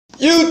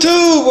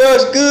YouTube,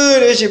 what's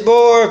good? It's your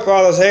boy,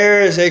 Carlos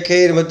Harris,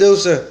 aka the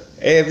Medusa.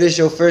 Hey, if this is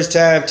your first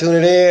time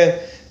tuning in,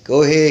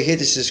 go ahead, hit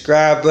the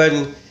subscribe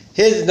button,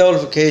 hit the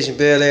notification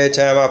bell every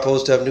time I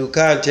post up new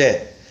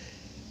content.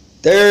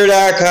 Third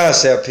eye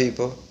concept,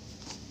 people,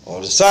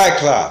 or the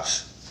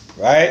Cyclops,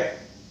 right?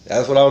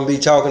 That's what I'm gonna be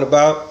talking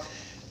about.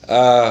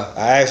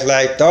 I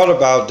actually thought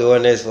about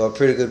doing this for a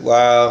pretty good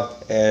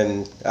while,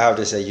 and I would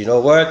just say, you know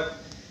what?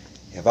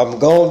 If I'm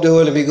gonna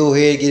do it, let me go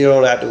ahead and get it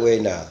on out the way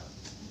now.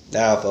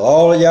 Now, for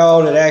all of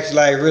y'all that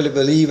actually really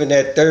believe in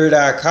that third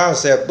eye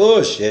concept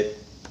bullshit,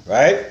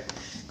 right?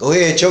 Go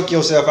ahead and choke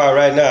yourself out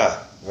right now,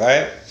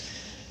 right?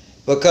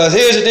 Because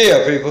here's the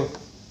deal, people.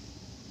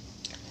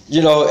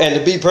 You know, and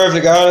to be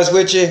perfectly honest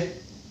with you,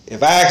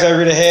 if I actually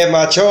really had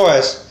my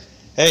choice,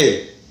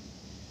 hey,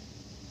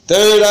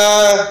 third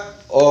eye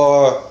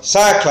or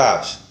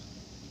Cyclops,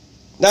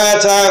 9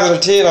 times out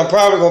of 10, I'm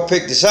probably gonna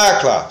pick the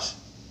Cyclops,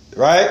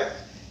 right?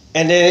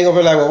 And then they're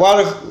gonna be like, well,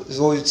 why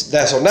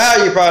so now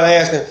you're probably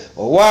asking,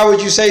 well, why would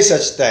you say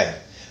such a thing?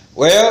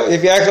 Well,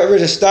 if you actually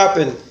really stop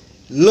and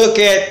look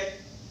at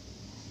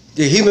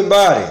the human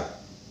body,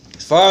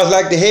 as far as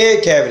like the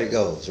head cavity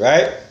goes,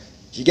 right?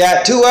 You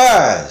got 2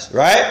 eyes,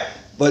 right?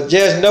 But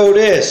just know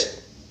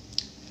this,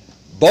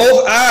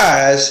 both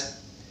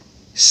eyes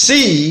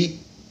see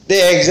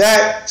the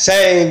exact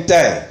same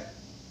thing.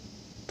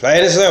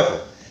 Plain and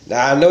simple.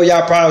 Now, I know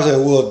y'all probably say,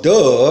 well,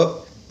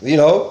 duh, you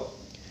know.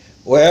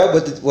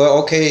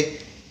 Well, okay,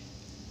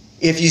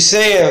 if you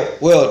saying,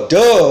 well,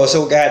 duh,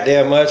 so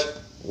goddamn much,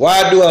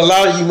 why do a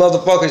lot of you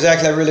motherfuckers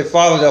actually really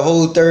follow the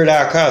whole third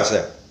eye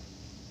concept?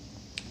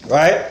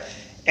 Right?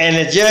 And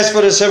it's just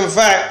for the simple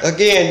fact,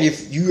 again,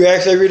 if you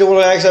actually really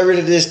want to actually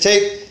really just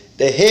take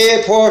the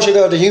head portion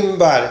of the human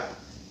body,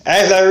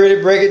 actually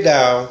really break it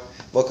down,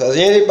 because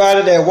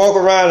anybody that walk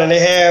around and they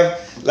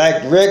have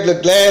like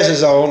regular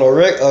glasses on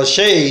or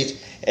shades,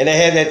 and they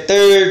have that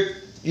third,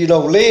 you know,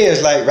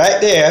 lens like right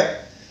there,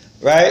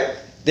 right?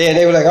 Then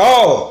they were like,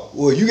 oh,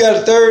 well, you got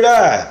a third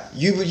eye.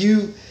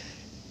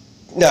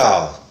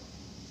 No,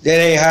 that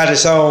ain't how the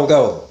song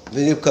go.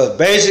 Because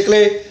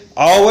basically,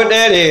 all what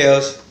that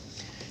is,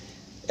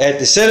 at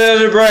the center of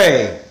the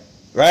brain,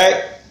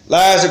 right,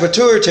 lies the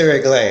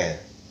pituitary gland,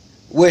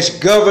 which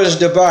governs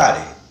the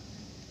body.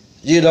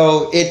 You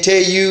know, it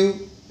tell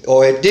you,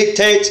 or it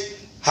dictates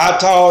how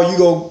tall you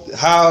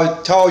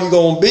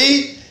gonna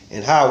be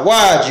and how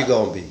wide you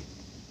gonna be,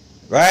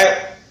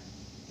 right?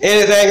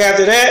 Anything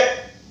after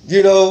that,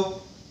 you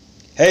know,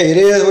 hey, it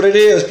is what it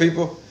is,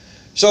 people.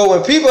 So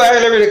when people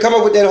actually really come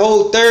up with that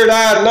whole third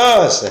eye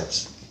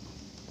nonsense,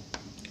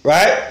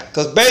 right?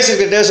 Because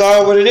basically that's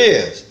all what it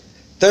is.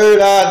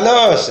 Third eye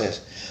nonsense.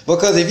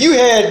 Because if you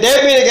had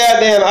that many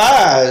goddamn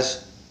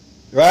eyes,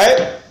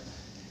 right?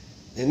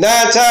 And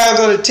 9 times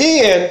out of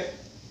 10,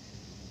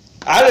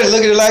 I just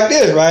look at it like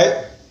this,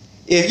 right?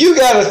 If you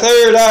got a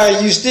third eye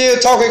and you still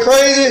talking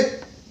crazy,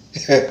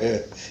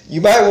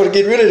 you might want to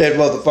get rid of that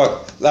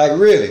motherfucker. Like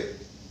really,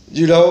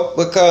 you know,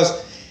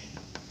 because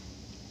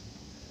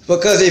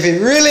if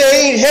it really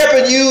ain't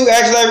helping you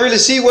actually really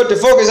see what the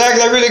fuck is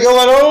actually really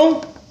going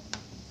on,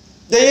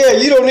 then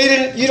yeah, you don't need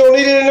it. You don't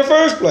need it in the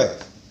first place.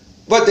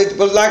 But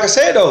like I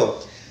said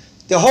though,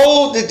 the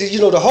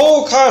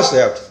whole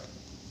concept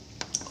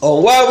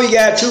on why we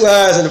got 2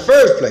 eyes in the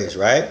first place,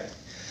 right?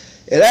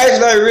 It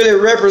actually really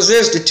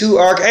represents the 2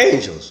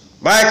 archangels,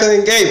 Michael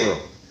and Gabriel.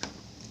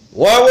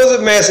 One was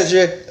a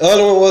messenger, the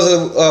other one was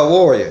a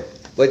warrior.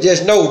 But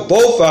just know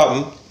both of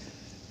them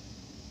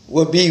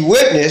will be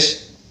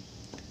witness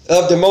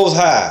of the Most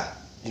High.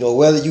 You know,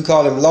 whether you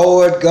call him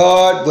Lord,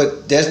 God,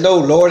 but there's no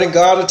Lord and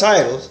God of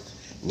titles,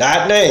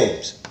 not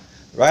names,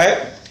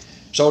 right?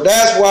 So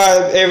that's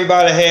why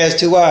everybody has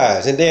 2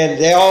 eyes. And then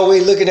they're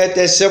always looking at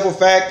that simple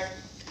fact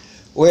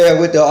where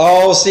with the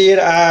all-seeing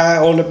eye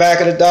on the back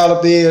of the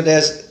dollar bill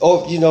that's,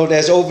 you know,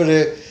 that's over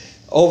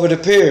the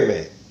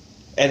pyramid.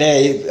 And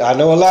then I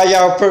know a lot of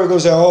y'all probably gonna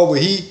say, oh,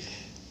 but he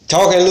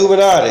talking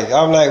Illuminati.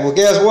 I'm like, well,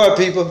 guess what,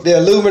 people? The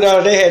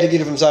Illuminati, they had to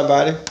get it from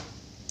somebody,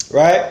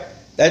 right?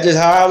 That's just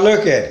how I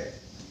look at it.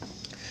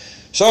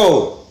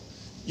 So,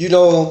 you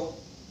know,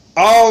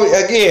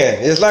 again,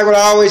 it's like what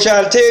I always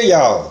try to tell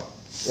y'all,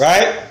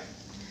 right?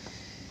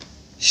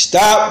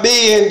 Stop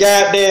being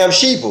goddamn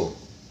sheeple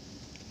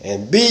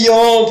and be your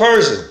own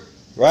person,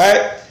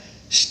 right?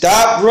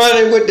 Stop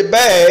running with the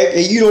bag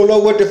and you don't know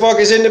what the fuck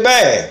is in the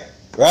bag,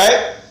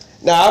 right?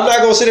 Now, I'm not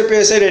going to sit up here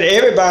and say that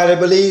everybody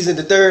believes in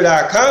the third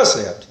eye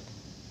concept.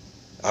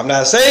 I'm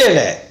not saying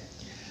that.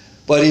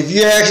 But if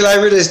you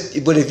actually really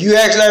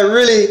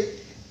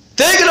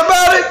thinking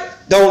about it,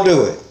 don't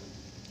do it.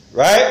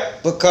 Right?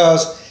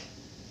 Because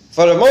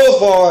for the most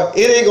part,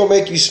 it ain't going to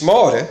make you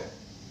smarter.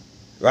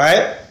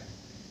 Right?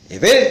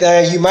 If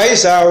anything, you might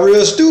sound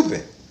real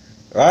stupid.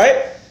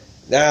 Right?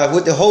 Now,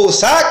 with the whole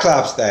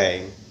Cyclops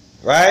thing,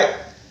 right?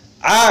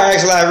 I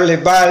actually really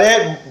buy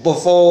that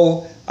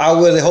before I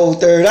will the whole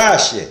third eye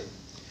shit.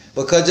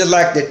 Because just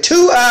like the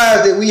 2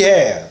 eyes that we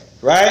have,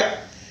 right?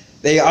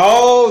 They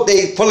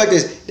put like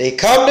this, they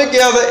come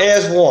together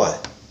as one.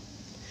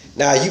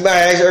 Now, you might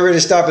actually already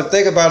stop and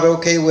think about it.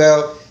 Okay,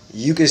 well,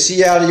 you can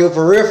see out of your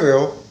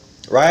peripheral,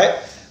 right?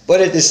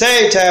 But at the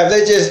same time,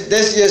 let's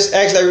just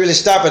actually really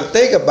stop and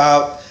think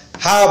about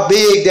how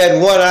big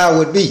that one eye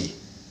would be.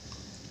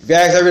 If you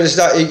actually really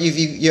stop,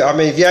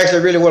 if you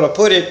actually really want to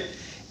put it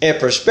in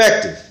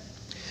perspective,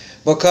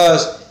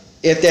 because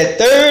if that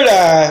third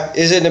eye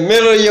is in the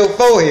middle of your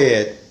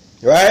forehead,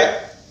 right?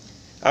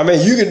 I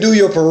mean, you can do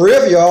your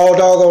peripheral all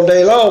doggone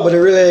day long, but it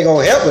really ain't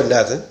gonna help with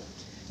nothing.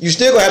 You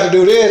still gonna have to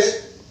do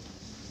this,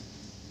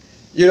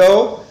 you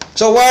know.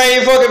 So why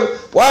even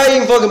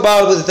fucking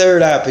bother with the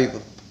third eye,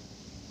 people?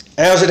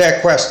 Answer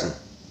that question,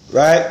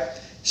 right?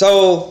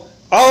 So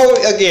all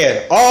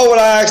what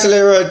I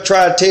actually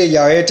try to tell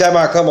y'all every time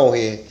I come on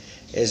here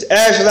is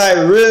actually like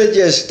really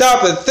just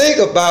stop and think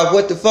about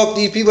what the fuck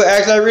these people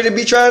actually really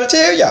be trying to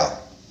tell y'all,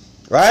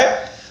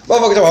 right?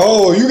 Motherfucker talking,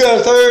 oh, you got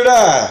a third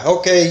eye.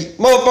 Okay,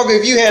 motherfucker,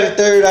 if you had a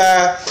third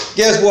eye,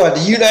 guess what?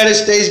 The United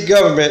States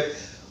government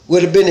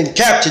would have been and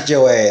captured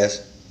your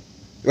ass,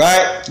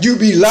 right? You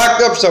be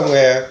locked up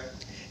somewhere,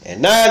 and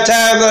 9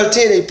 times out of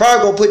 10, they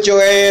probably gonna put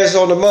your ass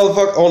on the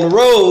motherfucker on the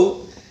road,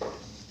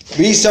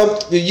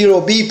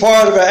 be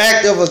part of an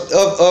act of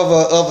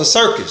a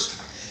circus.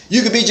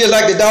 You could be just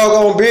like the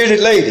doggone bearded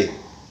lady,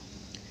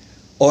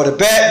 or the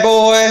bat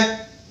boy,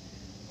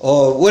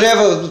 or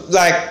whatever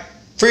like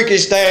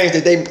freakish things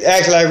that they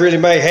actually really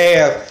may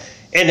have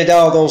in the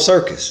doggone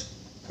circus,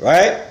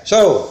 right?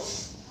 So,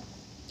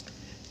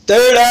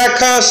 third eye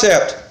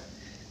concept,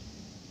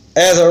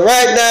 as of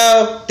right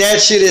now,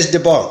 that shit is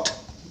debunked,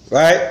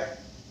 right?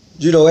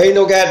 You know, ain't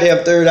no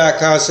goddamn third eye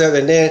concept.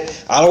 And then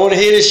I don't want to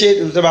hear this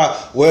shit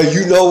about, well,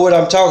 you know what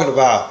I'm talking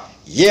about.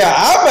 Yeah,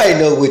 I might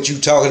know what you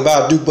talking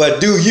about, but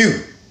do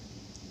you?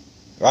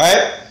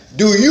 Right?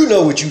 Do you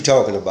know what you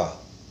talking about?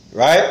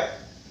 Right?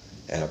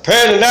 And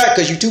apparently not,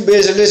 because you're too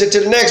busy to listen to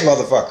the next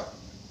motherfucker.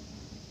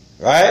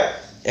 Right?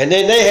 And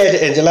then they had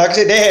to, and like I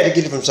said, they had to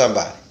get it from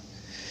somebody.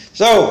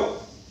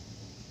 So,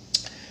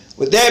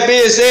 with that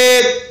being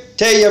said,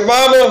 tell your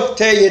mama,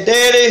 tell your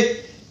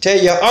daddy, tell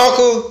your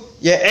uncle,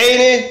 your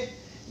auntie,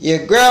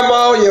 your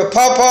grandma, your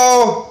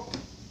pawpaw,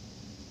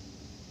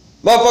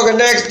 motherfucker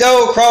next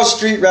door, cross the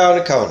street, round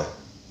the corner.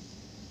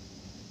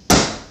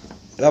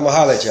 And I'm going to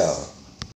holler at y'all.